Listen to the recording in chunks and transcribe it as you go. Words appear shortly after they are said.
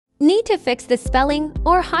Need to fix the spelling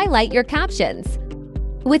or highlight your captions?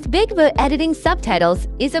 With BIGVU, editing subtitles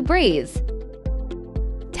is a breeze.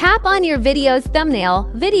 Tap on your video's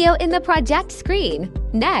thumbnail video in the project screen.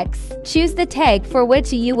 Next, choose the tag for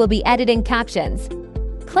which you will be editing captions.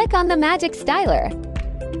 Click on the Magic Styler.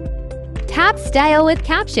 Tap Style with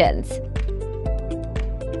Captions.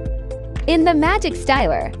 In the Magic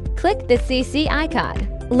Styler, click the CC icon,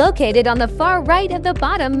 located on the far right of the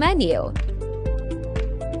bottom menu.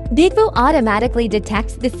 BIGVU automatically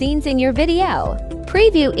detects the scenes in your video.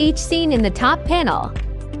 Preview each scene in the top panel.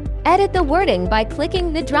 Edit the wording by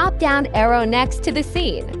clicking the drop-down arrow next to the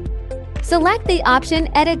scene. Select the option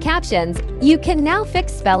Edit Captions. You can now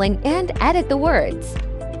fix spelling and edit the words.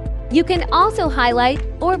 You can also highlight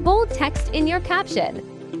or bold text in your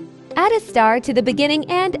caption. Add a star to the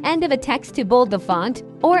beginning and end of a text to bold the font,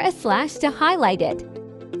 or a slash to highlight it.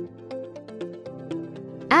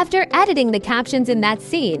 After editing the captions in that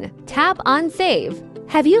scene, tap on Save.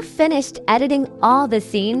 Have you finished editing all the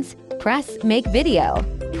scenes? Press Make Video.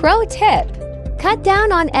 Pro tip: cut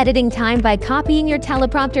down on editing time by copying your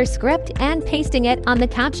teleprompter script and pasting it on the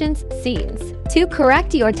captions scenes to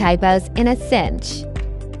correct your typos in a cinch.